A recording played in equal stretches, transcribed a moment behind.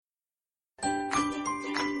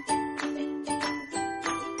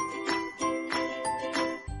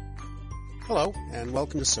Hello, and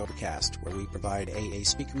welcome to Sobercast, where we provide AA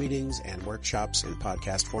speaker meetings and workshops in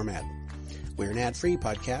podcast format. We're an ad-free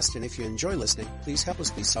podcast, and if you enjoy listening, please help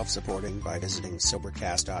us be self-supporting by visiting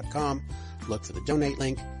Sobercast.com, look for the donate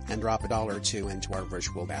link, and drop $1 or $2 into our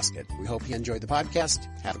virtual basket. We hope you enjoy the podcast.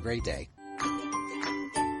 Have a great day.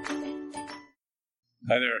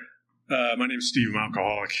 Hi there. My name is Steve. I'm an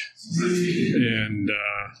alcoholic. And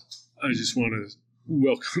I just want to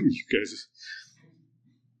welcome you guys.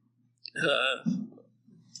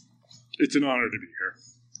 It's an honor to be here.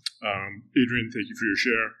 Adrian, thank you for your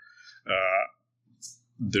share.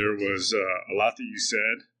 There was a lot that you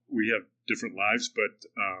said. We have different lives, but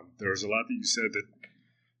there was a lot that you said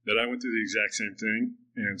that I went through the exact same thing,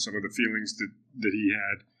 and some of the feelings that he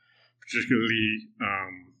had, particularly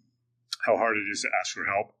how hard it is to ask for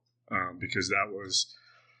help, because that was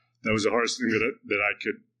the hardest thing that I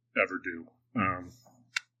could ever do.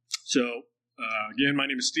 Again, my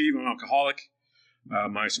name is Steve. I'm an alcoholic.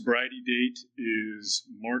 My sobriety date is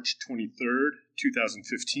March 23rd,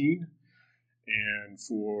 2015. And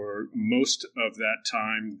for most of that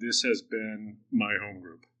time, this has been my home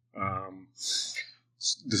group.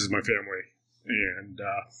 This is my family, and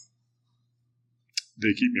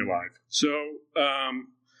they keep me alive. So,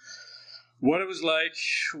 what it was like,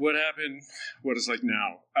 what happened, what it's like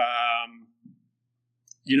now.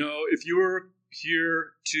 If you were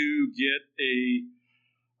here to get a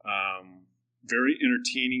very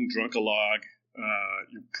entertaining drunk-a-log,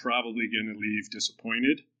 you're probably going to leave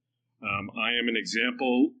disappointed. I am an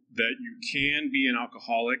example that you can be an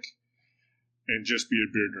alcoholic and just be a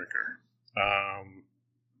beer drinker.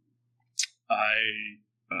 I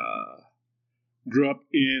grew up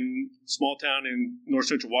in a small town in north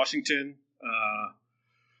central Washington,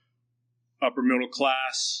 upper middle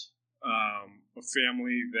class, a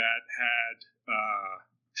family that had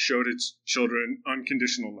showed its children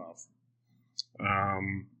unconditional love.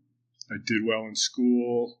 I did well in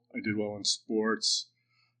school. I did well in sports.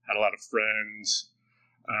 Had a lot of friends.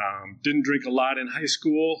 Didn't drink a lot in high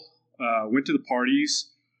school. Went to the parties.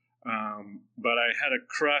 But I had a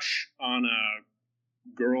crush on a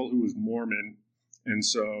girl who was Mormon. And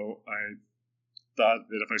so I thought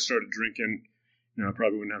that if I started drinking, I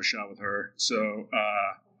probably wouldn't have a shot with her. So,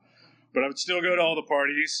 but I would still go to all the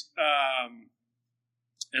parties.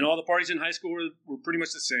 And all the parties in high school were pretty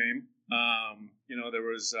much the same. There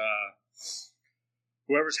was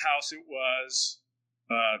whoever's house it was,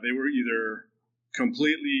 they were either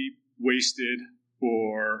completely wasted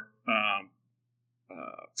or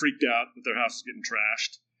freaked out that their house was getting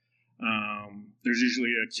trashed. There's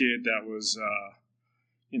usually a kid that was,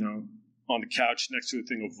 on the couch next to a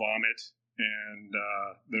thing of vomit. And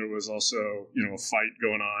there was also, a fight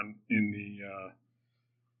going on in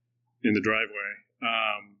the driveway.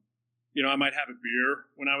 I might have a beer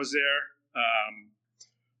when I was there,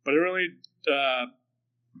 but I really,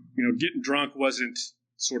 getting drunk wasn't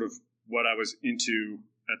sort of what I was into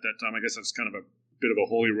at that time. I guess I was kind of a bit of a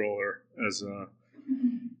holy roller as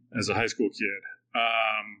a high school kid.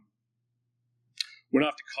 Went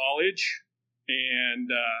off to college, and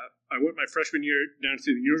I went my freshman year down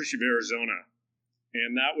to the University of Arizona,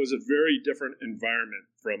 and that was a very different environment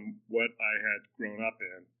from what I had grown up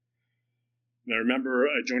in. And I remember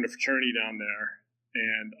I joined a fraternity down there,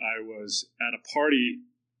 and I was at a party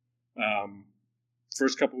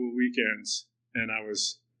first couple of weekends, and I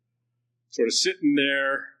was sort of sitting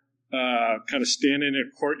there, kind of standing in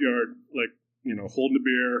a courtyard, holding a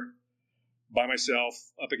beer by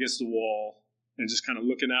myself up against the wall and just kind of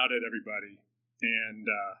looking out at everybody. And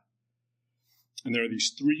there were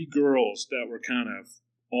these three girls that were kind of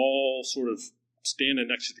all sort of standing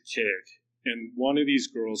next to the keg. And one of these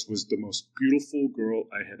girls was the most beautiful girl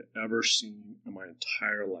I had ever seen in my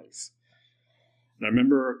entire life. And I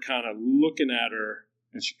remember kind of looking at her,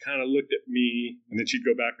 and she kind of looked at me, and then she'd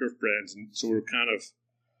go back to her friends. And so we were kind of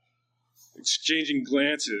exchanging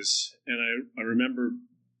glances. And I remember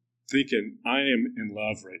thinking, I am in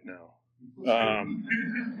love right now.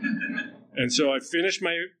 And so I finished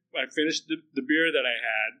the beer that I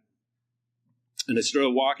had, and I started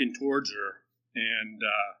walking towards her. And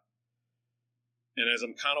as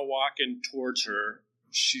I'm kind of walking towards her,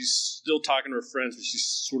 she's still talking to her friends, but she's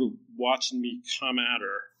sort of watching me come at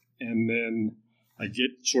her. And then I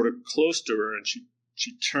get sort of close to her, and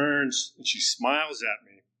she turns and she smiles at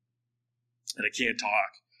me, and I can't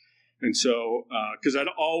talk. And so, because I'd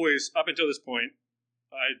always, up until this point,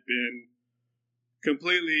 I'd been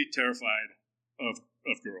completely terrified of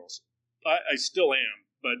girls. I still am,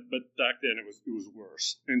 but back then it was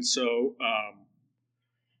worse. And so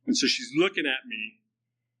she's looking at me,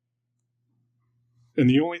 and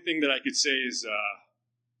the only thing that I could say is,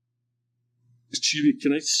 excuse me,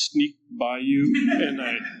 can I sneak by you?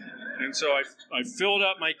 And so I filled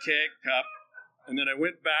up my keg cup, and then I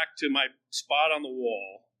went back to my spot on the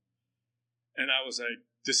wall, and I was like,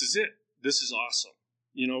 this is it. This is awesome.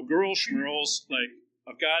 Girls, schmirls, like,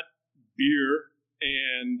 I've got beer,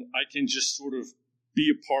 and I can just sort of be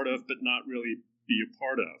a part of, but not really be a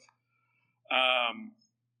part of.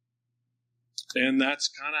 And that's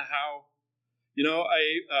kind of how,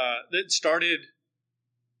 it started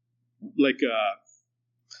like a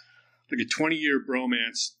 20-year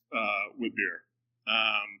bromance with beer.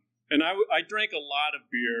 And I drank a lot of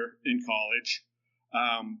beer in college,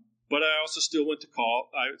 but I also still went to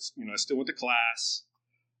I still went to class.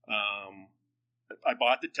 I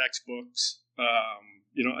bought the textbooks.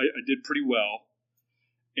 I did pretty well,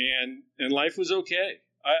 and life was okay.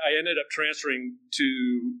 I ended up transferring to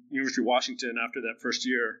University of Washington after that first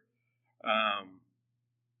year,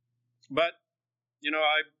 but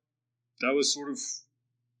that was sort of,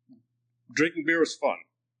 drinking beer was fun.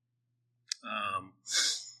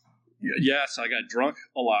 Yes, I got drunk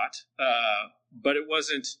a lot, but it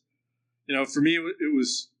wasn't, for me, it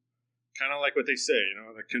was kind of like what they say,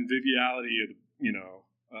 the conviviality of,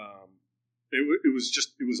 it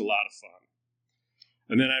was a lot of fun.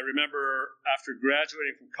 And then I remember after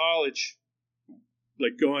graduating from college,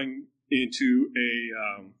 like going into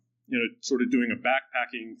sort of doing a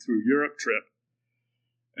backpacking through Europe trip.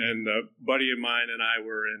 And a buddy of mine and I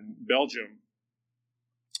were in Belgium,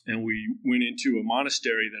 and we went into a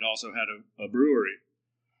monastery that also had a brewery.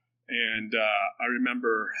 And I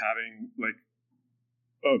remember having like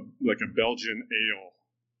a Belgian ale,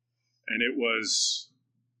 and it was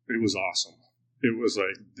awesome. It was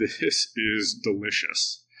like, this is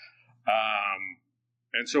delicious.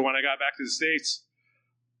 And so when I got back to the States,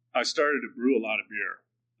 I started to brew a lot of beer.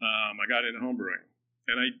 I got into homebrewing,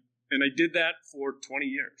 and I did that for 20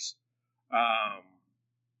 years.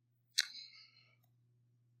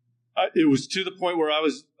 It was to the point where I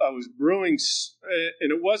was brewing,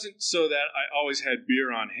 and it wasn't so that I always had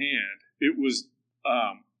beer on hand. It was,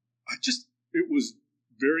 it was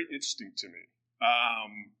very interesting to me.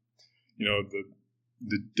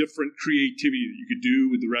 The different creativity that you could do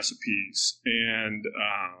with the recipes, and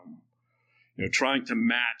trying to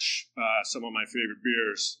match some of my favorite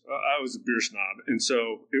beers. I was a beer snob, and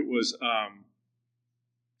so it was,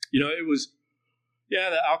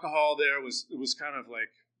 the alcohol there was kind of like,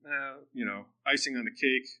 icing on the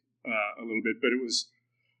cake a little bit, but it was.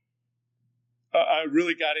 I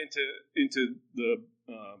really got into the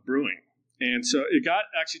brewing, and so it got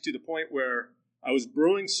actually to the point where I was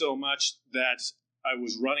brewing so much that I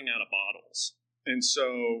was running out of bottles. And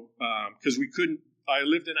so, because I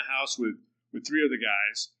lived in a house with three other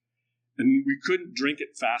guys, and we couldn't drink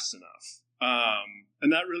it fast enough.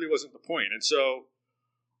 And that really wasn't the point. And so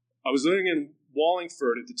I was living in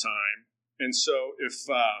Wallingford at the time. And so if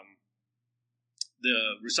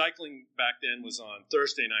the recycling back then was on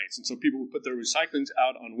Thursday nights, and so people would put their recyclings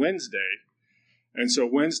out on Wednesday. And so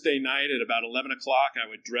Wednesday night at about 11 o'clock, I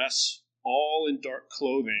would dress all in dark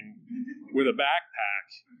clothing with a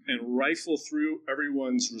backpack and rifle through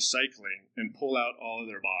everyone's recycling and pull out all of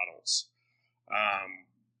their bottles,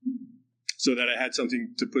 so that I had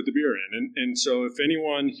something to put the beer in. And so if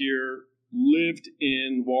anyone here lived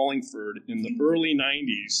in Wallingford in the early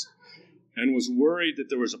 90s and was worried that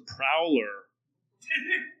there was a prowler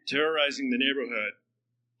terrorizing the neighborhood,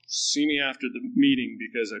 see me after the meeting,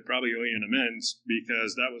 because I probably owe you an amends,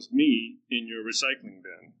 because that was me in your recycling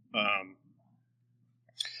bin.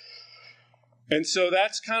 And so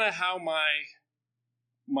that's kind of how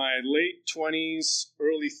my late 20s,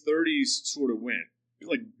 early 30s sort of went.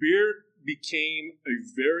 Like, beer became a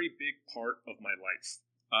very big part of my life.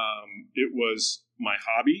 It was my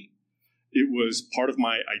hobby. It was part of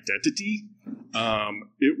my identity.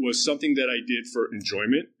 It was something that I did for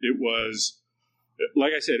enjoyment. It was,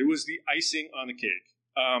 like I said, it was the icing on the cake.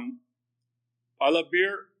 I love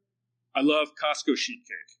beer. I love Costco sheet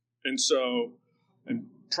cake. And so, and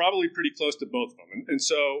probably pretty close to both of them. And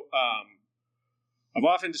so I've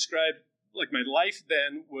often described, like, my life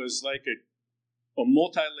then was like a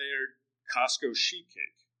multi-layered Costco sheet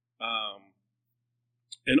cake.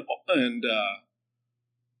 And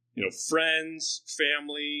friends,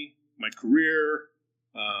 family, my career,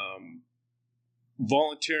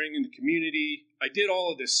 volunteering in the community. I did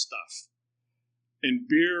all of this stuff. And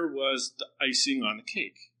beer was the icing on the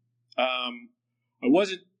cake. I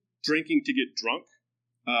wasn't drinking to get drunk.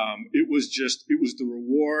 It was the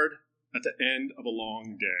reward at the end of a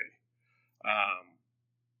long day.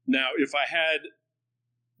 Now, if I had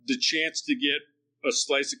the chance to get a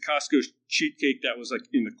slice of Costco sheet cake that was like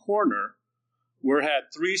in the corner,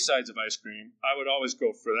 had 3 sides of ice cream, I would always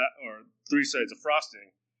go for that, or 3 sides of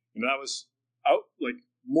frosting. And that was out, like,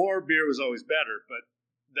 more beer was always better, but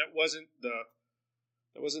that wasn't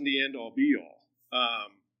the end all be all. I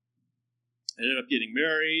ended up getting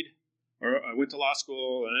married, or I went to law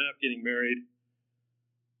school and ended up getting married,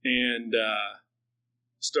 and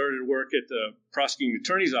started to work at the prosecuting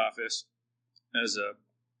attorney's office as a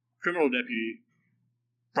criminal deputy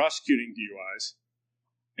prosecuting DUIs.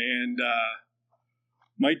 And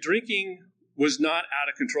my drinking was not out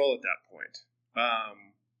of control at that point.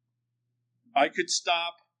 I could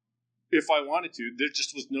stop if I wanted to. There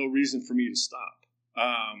just was no reason for me to stop.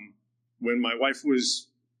 When my wife was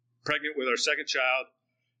pregnant with our second child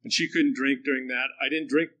and she couldn't drink during that, I didn't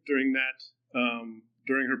drink during that,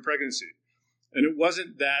 during her pregnancy. And it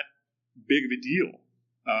wasn't that big of a deal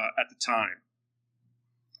at the time.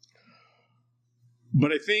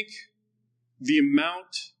 But I think the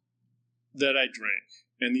amount that I drank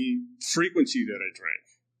and the frequency that I drank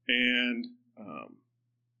and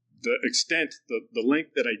the extent, the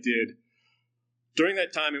length that I did, during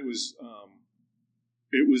that time it was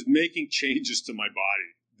making changes to my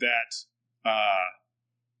body that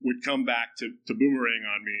would come back to boomerang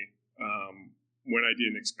on me when I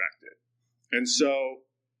didn't expect it. And so,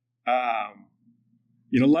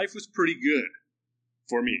 life was pretty good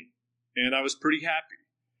for me, and I was pretty happy.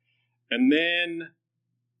 And then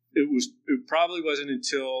it probably wasn't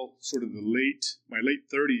until sort of my late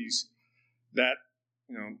 30s that,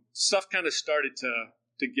 stuff kind of started to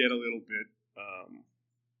get a little bit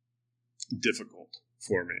difficult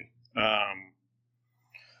for me.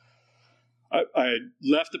 I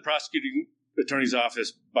left the prosecuting attorney's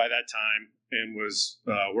office by that time and was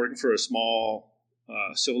working for a small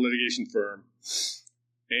civil litigation firm,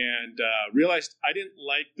 and realized I didn't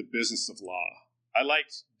like the business of law. I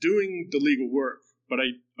liked doing the legal work, but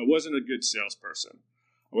I wasn't a good salesperson.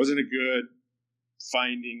 I wasn't a good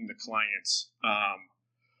finding the clients.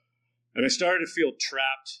 And I started to feel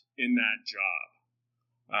trapped in that job.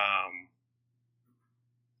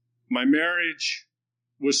 My marriage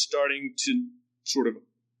was starting to sort of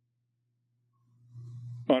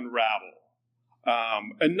unravel.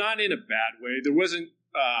 And not in a bad way. There wasn't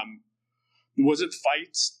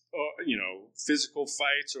fights, or, physical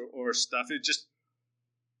fights or stuff. It just,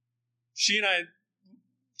 she and I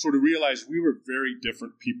sort of realized we were very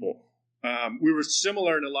different people. We were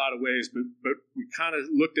similar in a lot of ways, but we kind of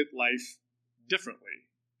looked at life differently,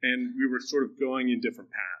 and we were sort of going in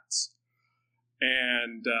different paths.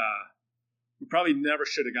 And we probably never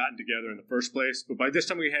should have gotten together in the first place. But by this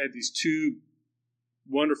time, we had these 2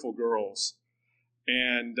 wonderful girls,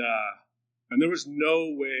 and there was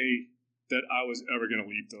no way that I was ever going to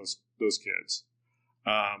leave those kids.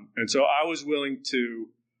 And so I was willing to,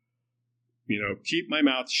 keep my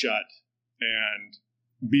mouth shut and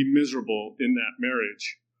be miserable in that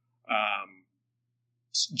marriage,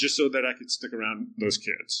 just so that I could stick around those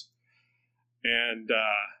kids. And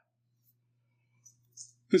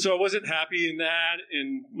so I wasn't happy in that,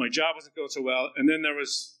 and my job wasn't going so well. And then there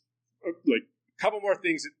was like a couple more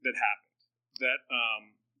things that happened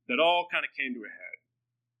that all kind of came to a head.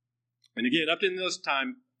 And again, up to this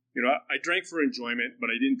time, I drank for enjoyment, but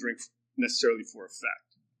I didn't drink necessarily for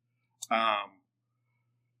effect.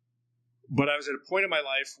 But I was at a point in my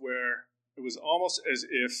life where it was almost as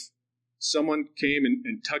if someone came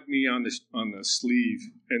and tugged me on the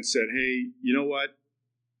sleeve and said, "Hey, you know what?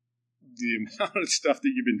 The amount of stuff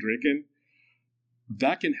that you've been drinking,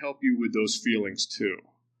 that can help you with those feelings too."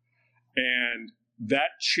 And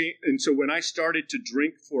that changed. And so when I started to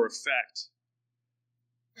drink for effect,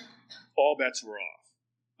 all bets were off.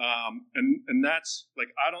 And that's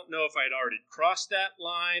like, I don't know if I'd already crossed that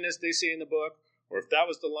line, as they say in the book, or if that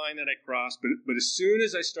was the line that I crossed. But as soon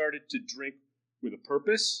as I started to drink with a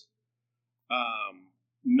purpose,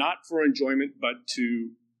 not for enjoyment, but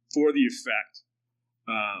for the effect,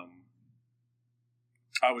 I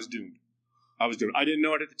was doomed. I didn't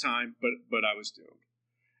know it at the time, but I was doomed.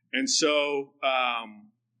 And so,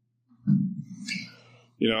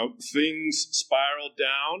 things spiraled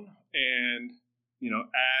down, and,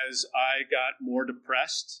 as I got more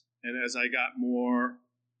depressed, and as I got more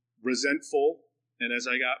resentful, and as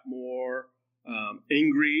I got more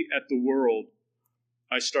angry at the world,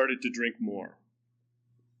 I started to drink more.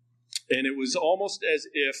 And it was almost as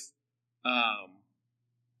if I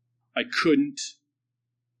couldn't,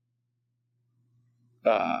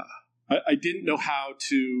 I didn't know how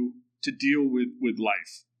to deal with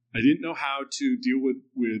life. I didn't know how to deal with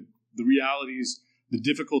the realities, the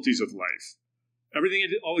difficulties of life. Everything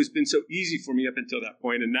had always been so easy for me up until that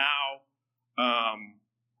point. And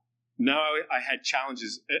now I had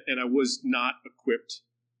challenges, and I was not equipped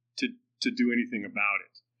to do anything about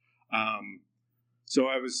it. So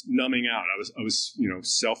I was numbing out. I was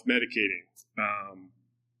self-medicating.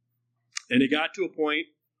 And it got to a point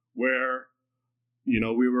where,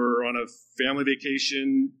 we were on a family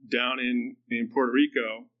vacation down in Puerto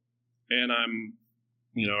Rico, and I'm,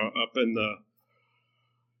 up in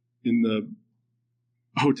the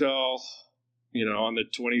hotel, on the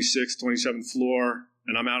 26th, 27th floor,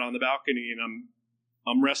 and I'm out on the balcony, and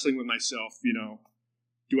I'm wrestling with myself,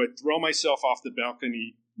 do I throw myself off the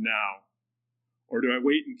balcony now, or do I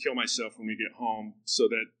wait and kill myself when we get home so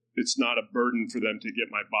that it's not a burden for them to get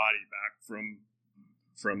my body back from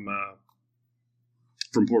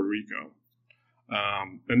Puerto Rico?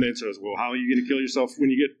 And then says, well, how are you going to kill yourself when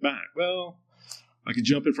you get back? Well, I could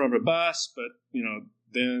jump in front of a bus, but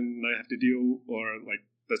then I have to deal, or like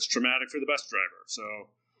that's traumatic for the bus driver. So,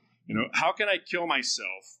 how can I kill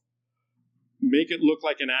myself, make it look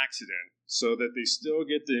like an accident so that they still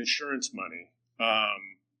get the insurance money,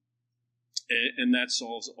 and that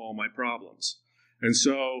solves all my problems. And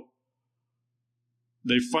so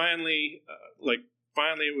they finally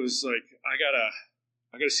it was like, I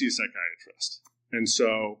gotta see a psychiatrist. And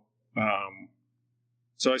so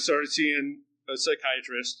I started seeing a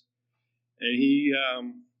psychiatrist, and he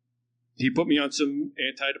put me on some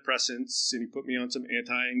antidepressants, and he put me on some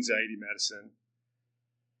anti-anxiety medicine.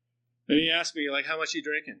 And he asked me, like, how much are you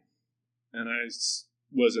drinking? And I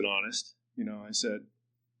wasn't honest. I said,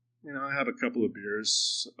 I have a couple of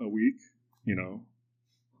beers a week,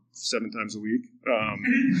 7 times a week.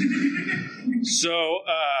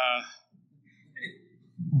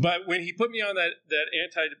 But when he put me on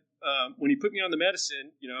when he put me on the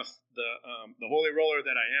medicine, the holy roller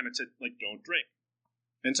that I am, it said, like, don't drink.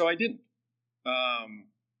 And so I didn't.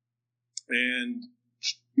 And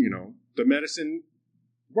the medicine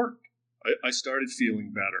worked. I started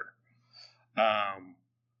feeling better.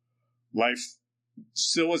 Life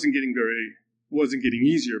still wasn't getting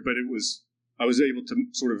easier, but I was able to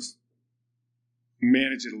sort of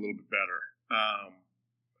manage it a little bit better.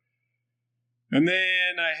 And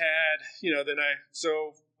then I had,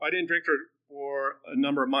 so I didn't drink for a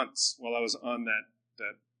number of months while I was on that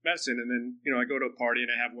medicine. And then, I go to a party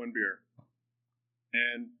and I have one beer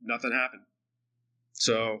and nothing happened.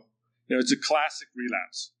 So, it's a classic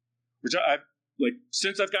relapse, which I've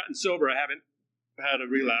since I've gotten sober, I haven't had a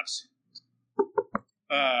relapse.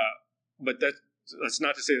 But that's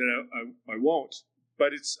not to say that I won't,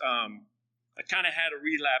 but it's, I kind of had a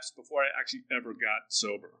relapse before I actually ever got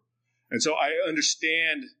sober. And so I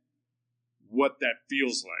understand what that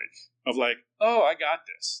feels like, of like, oh, I got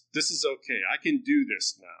this. This is okay. I can do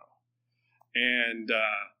this now. And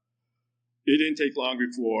it didn't take long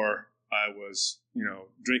before I was,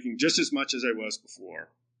 drinking just as much as I was before.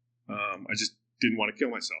 I just didn't want to kill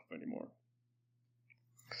myself anymore.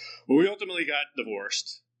 Well, we ultimately got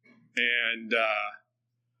divorced.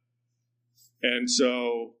 And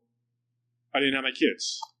so I didn't have my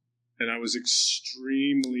kids. And I was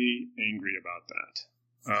extremely angry about that.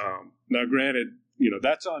 Now, granted,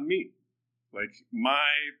 that's on me. Like, my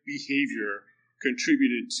behavior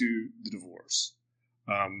contributed to the divorce.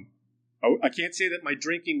 I can't say that my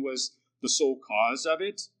drinking was the sole cause of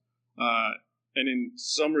it. And in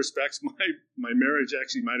some respects, my marriage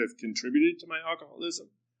actually might have contributed to my alcoholism.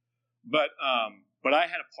 But I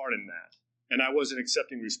had a part in that. And I wasn't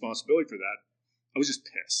accepting responsibility for that. I was just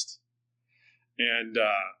pissed. And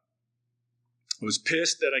I was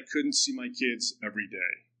pissed that I couldn't see my kids every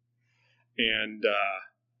day.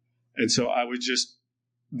 And so I would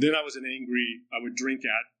then I was angry. I would drink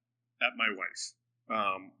at my wife,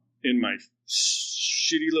 in my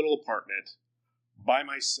shitty little apartment by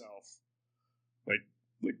myself. Like,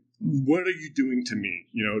 what are you doing to me?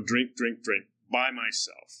 Drink by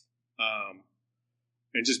myself.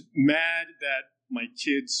 And just mad that my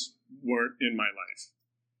kids weren't in my life.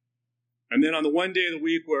 And then on the one day of the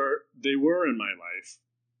week where they were in my life,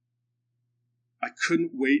 I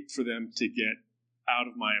couldn't wait for them to get out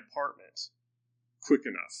of my apartment quick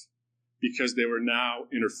enough because they were now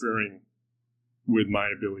interfering with my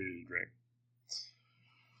ability to drink.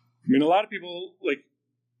 I mean, a lot of people,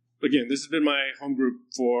 again, this has been my home group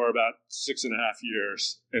for about 6.5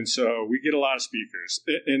 years. And so we get a lot of speakers.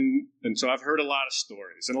 And so I've heard a lot of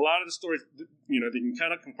stories. And a lot of the stories, they can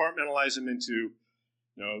kind of compartmentalize them into,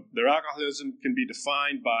 their alcoholism can be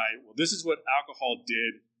defined by, well, this is what alcohol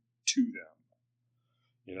did to them,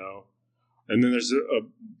 And then there's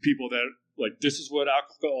people that, this is what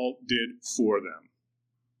alcohol did for them.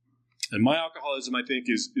 And my alcoholism, I think,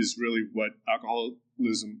 is really what alcohol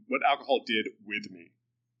did with me.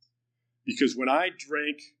 Because when I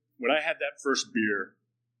drank when I had that first beer,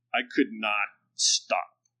 I could not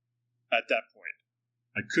stop at that point.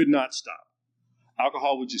 I could not stop.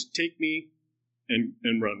 Alcohol would just take me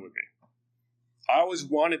and run with me. I always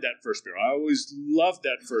wanted that first beer. I always loved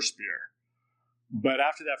that first beer. But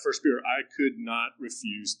after that first beer, I could not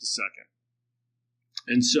refuse the second.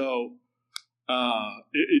 And so,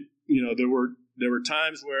 there were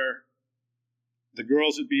times where the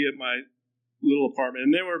girls would be at my little apartment,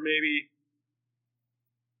 and they were maybe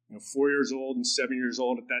 4 years old and 7 years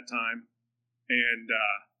old at that time, and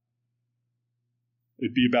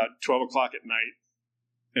it'd be about 12 o'clock at night,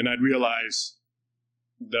 and I'd realize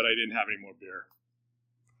that I didn't have any more beer,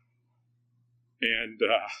 and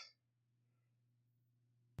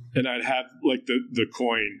I'd have like the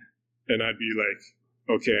coin, and I'd be like,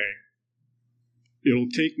 okay, it'll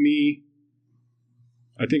take me,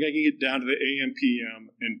 I think I can get down to the AM, PM,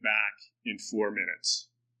 and back in 4 minutes.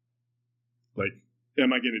 Like,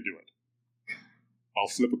 am I going to do it? I'll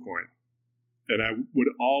flip a coin. And I would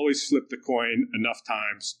always flip the coin enough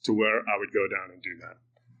times to where I would go down and do that.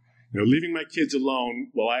 Leaving my kids alone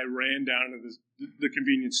while I ran down to the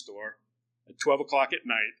convenience store at 12 o'clock at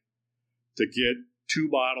night to get 2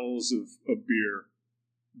 bottles of beer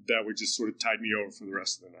that would just sort of tide me over for the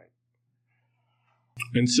rest of the night.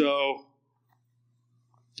 And so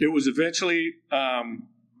it was eventually, I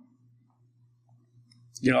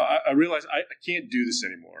realized I can't do this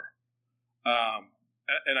anymore.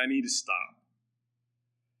 And I need to stop.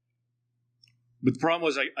 But the problem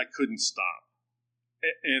was I couldn't stop.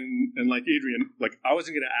 And like Adrian, like I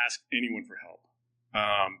wasn't going to ask anyone for help.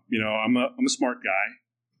 I'm a smart guy.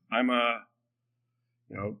 I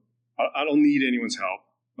don't need anyone's help.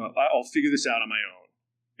 I'll figure this out on my own.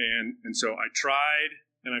 And so I tried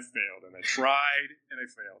and I failed, and I tried and I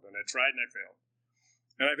failed, and I tried and I failed.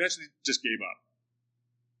 And I eventually just gave up.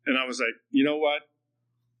 And I was like, you know what?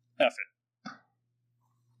 F it.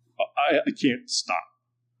 I can't stop.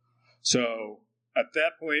 So at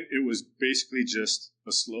that point, it was basically just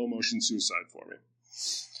a slow motion suicide for me.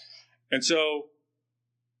 And so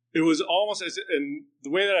it was almost as, and the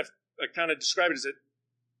way that I kind of describe it is that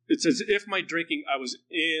it's as if my drinking, I was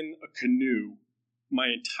in a canoe my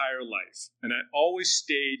entire life. And I always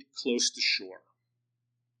stayed close to shore.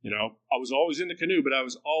 I was always in the canoe, but I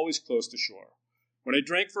was always close to shore. When I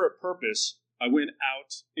drank for a purpose, I went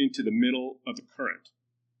out into the middle of the current.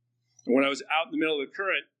 And when I was out in the middle of the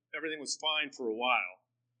current, everything was fine for a while.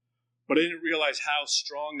 But I didn't realize how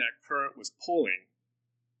strong that current was pulling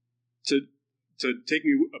to take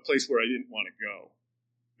me a place where I didn't want to go.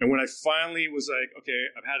 And when I finally was like, okay,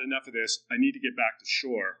 I've had enough of this, I need to get back to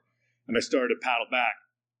shore, and I started to paddle back,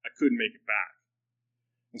 I couldn't make it back.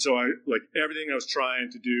 And so everything I was trying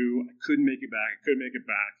to do, I couldn't make it back.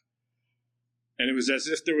 And it was as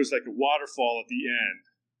if there was like a waterfall at the end.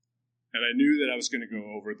 And I knew that I was going to go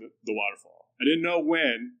over the waterfall. I didn't know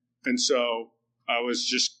when. And so I was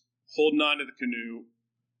just holding on to the canoe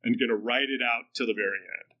and going to ride it out till the very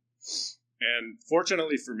end. And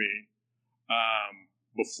fortunately for me,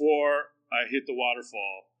 before I hit the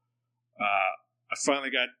waterfall, I finally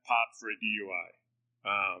got popped for a DUI.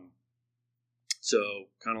 So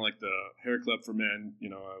kind of like the Hair Club for Men,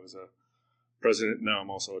 I was a president. Now I'm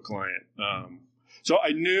also a client. So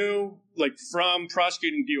I knew, like, from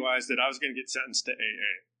prosecuting DUIs that I was going to get sentenced to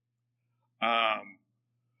AA.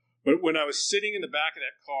 But when I was sitting in the back of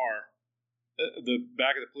that car, the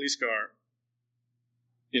back of the police car,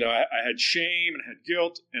 I had shame and I had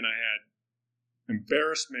guilt and I had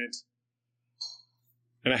embarrassment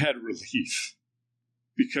and I had relief,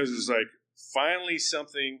 because it was like finally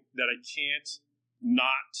something that I can't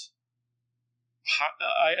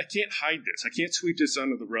hide this. I can't sweep this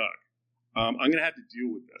under the rug. I'm going to have to deal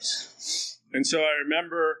with this. And so I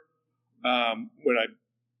remember when I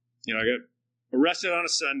got arrested on a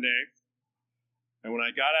Sunday, and when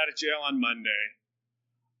I got out of jail on Monday,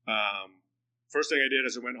 first thing I did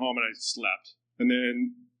is I went home and I slept. And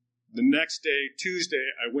then the next day,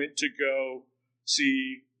 Tuesday, I went to go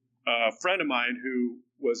see a friend of mine who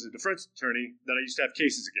was a defense attorney that I used to have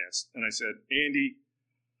cases against. And I said, Andy,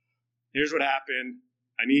 here's what happened.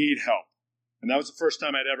 I need help. And that was the first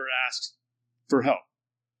time I'd ever asked for help.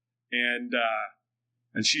 And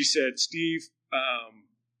she said, Steve,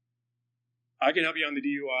 I can help you on the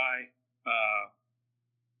DUI.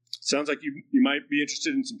 Sounds like you might be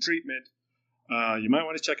interested in some treatment. You might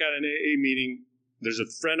want to check out an AA meeting. There's a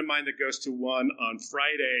friend of mine that goes to one on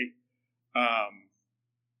Friday.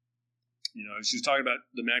 She was talking about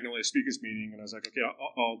the Magnolia Speakers meeting, and I was like, okay,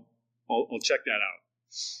 I'll check that out.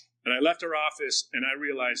 And I left her office, and I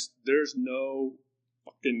realized there's no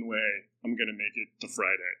fucking way I'm going to make it to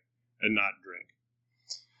Friday and not drink.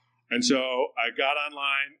 And so I got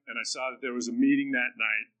online and I saw that there was a meeting that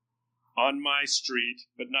night on my street,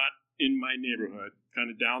 but not in my neighborhood, kind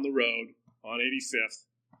of down the road on 85th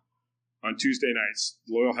on Tuesday nights,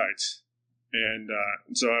 Loyal Heights. And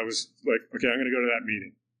so I was like, okay, I'm going to go to that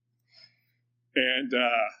meeting. And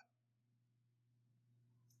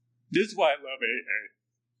this is why I love AA,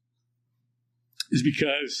 is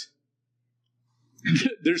because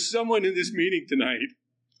there's someone in this meeting tonight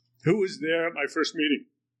who was there at my first meeting.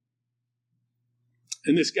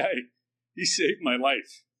 And this guy, he saved my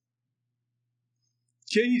life.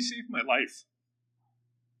 Can you save my life?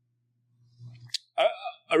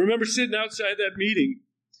 I remember sitting outside that meeting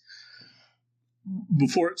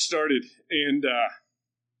before it started, and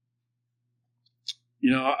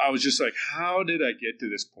I was just like, how did I get to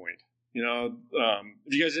this point? If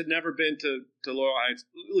you guys had never been to Loyal Heights,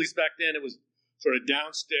 at least back then, it was sort of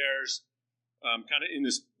downstairs, kind of in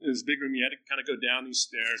this big room. You had to kind of go down these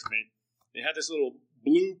stairs, and they had this little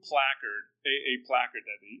blue placard, AA placard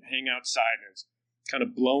that they hang outside, and it's kind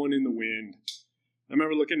of blowing in the wind. I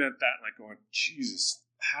remember looking at that and like going, Jesus,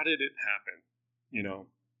 how did it happen?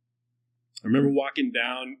 I remember walking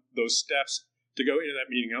down those steps to go into that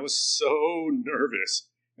meeting. I was so nervous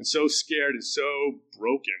and so scared and so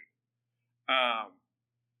broken.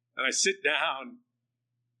 And I sit down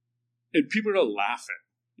and people are laughing.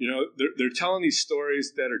 They're telling these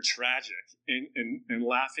stories that are tragic and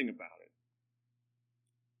laughing about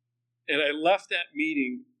it. And I left that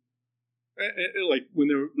meeting, like when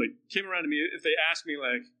they were like came around to me, if they asked me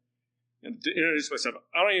like to introduce myself,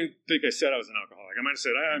 I don't even think I said I was an alcoholic. I might have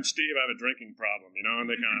said, I'm Steve, I have a drinking problem, and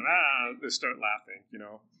they kind of, they start laughing,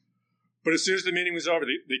 But as soon as the meeting was over,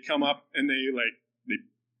 they come up and they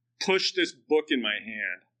push this book in my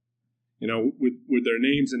hand, with their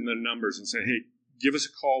names and their numbers and say, hey, give us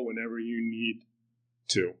a call whenever you need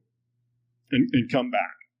to and come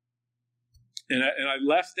back. And I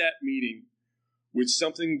left that meeting with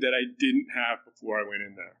something that I didn't have before I went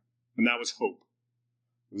in there, and that was hope.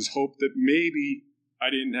 It was hope that maybe I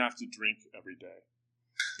didn't have to drink every day.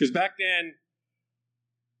 Because back then,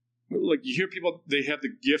 like you hear people, they have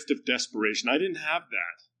the gift of desperation. I didn't have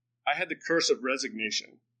that. I had the curse of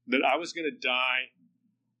resignation, that I was going to die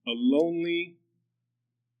a lonely,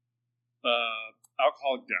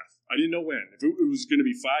 alcoholic death. I didn't know when. If it was going to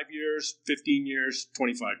be 5 years, 15 years,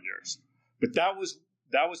 25 years. But that was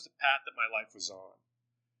the path that my life was on.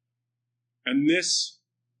 And this,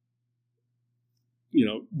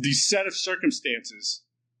 these set of circumstances,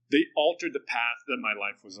 they altered the path that my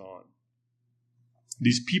life was on.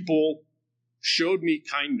 These people showed me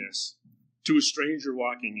kindness to a stranger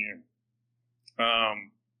walking in.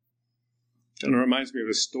 Kind of reminds me of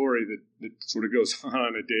a story that sort of goes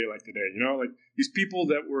on a day like today. Like these people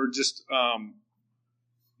that were just,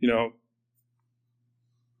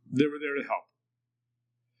 they were there to help.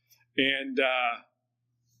 And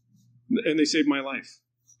they saved my life.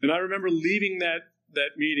 And I remember leaving that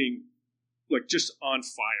meeting like just on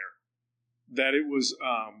fire. That it was,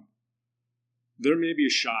 there may be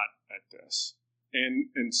a shot at this.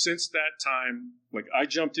 And since that time, like I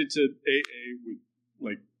jumped into AA with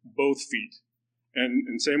like both feet.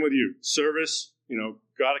 And same with you. Service,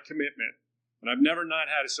 got a commitment. And I've never not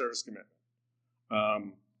had a service commitment.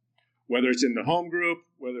 Whether it's in the home group,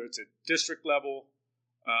 whether it's at district level,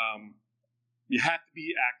 you have to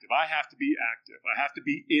be active. I have to be active. I have to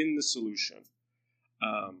be in the solution.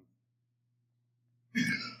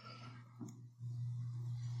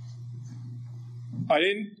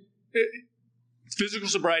 Physical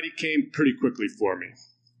sobriety came pretty quickly for me.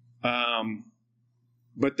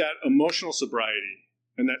 But that emotional sobriety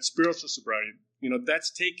and that spiritual sobriety,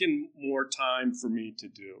 that's taken more time for me to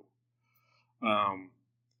do. AA,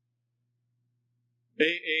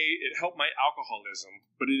 it helped my alcoholism,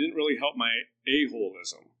 but it didn't really help my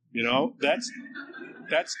a-holism.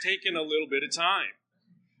 That's taken a little bit of time.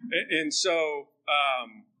 And so,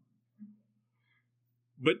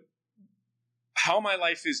 but how my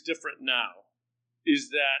life is different now is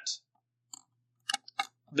that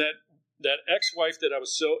ex-wife that I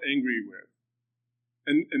was so angry with,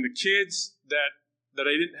 and the kids that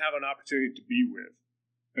I didn't have an opportunity to be with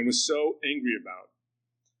and was so angry about.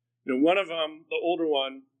 One of them, the older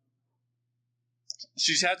one,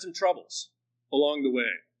 she's had some troubles along the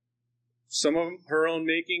way. Some of them her own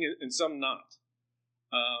making and some not.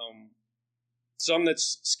 Some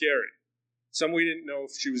that's scary. Some we didn't know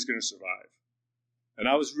if she was going to survive. And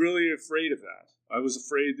I was really afraid of that. I was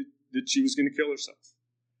afraid that she was going to kill herself.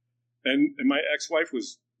 And my ex-wife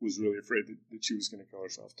was really afraid that she was going to kill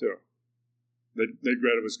herself too. That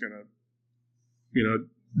Greta was going to,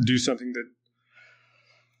 do something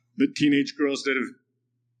that teenage girls that have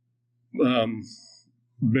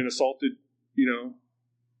been assaulted,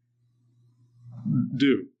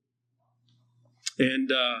 do.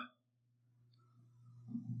 And,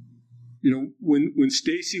 when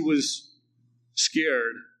Stacy was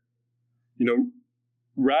scared,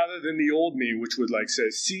 rather than the old me, which would say,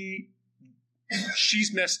 see,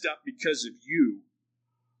 she's messed up because of you.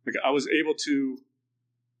 I was able to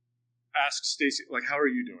ask Stacy, how are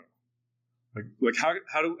you doing?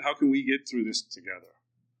 How can we get through this together?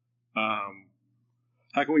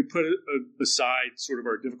 How can we put aside sort of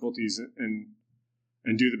our difficulties and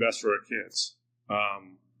do the best for our kids?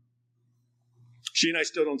 She and I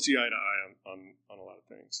still don't see eye to eye on a lot of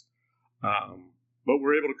things. But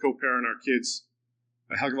we're able to co-parent our kids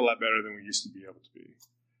a heck of a lot better than we used to be able to be.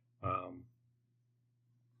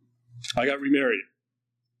 I got remarried,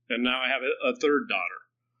 and now I have a third daughter.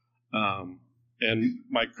 And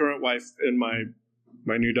my current wife and my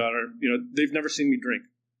new daughter, they've never seen me drink.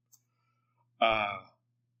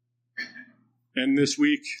 And this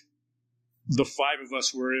week, the five of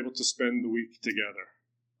us were able to spend the week together.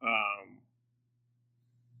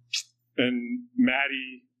 And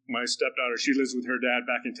Maddie, my stepdaughter, she lives with her dad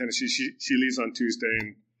back in Tennessee. She leaves on Tuesday,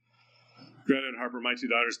 and Greta and Harper, my two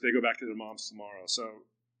daughters, they go back to their moms tomorrow. So,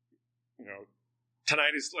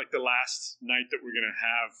 tonight is the last night that we're going to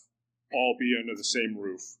have all be under the same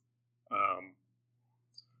roof.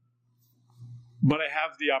 But I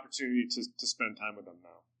have the opportunity to spend time with them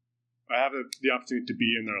now. I have the opportunity to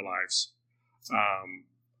be in their lives.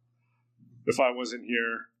 If I wasn't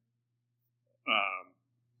here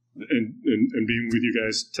and being with you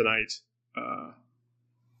guys tonight,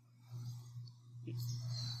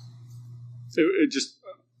 it just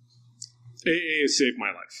AA has saved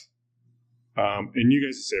my life, and you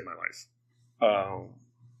guys have saved my life.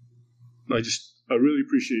 I really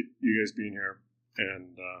appreciate you guys being here,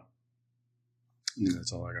 and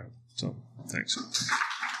that's all I got. So thanks.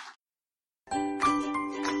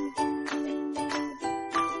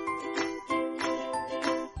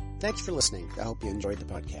 Thanks for listening. I hope you enjoyed the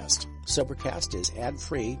podcast. Sobercast is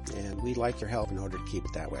ad-free, and we'd like your help in order to keep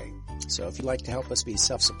it that way. So if you'd like to help us be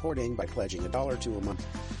self-supporting by pledging $1 or $2 a month,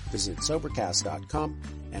 visit Sobercast.com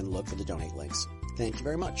and look for the donate links. Thank you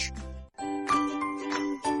very much.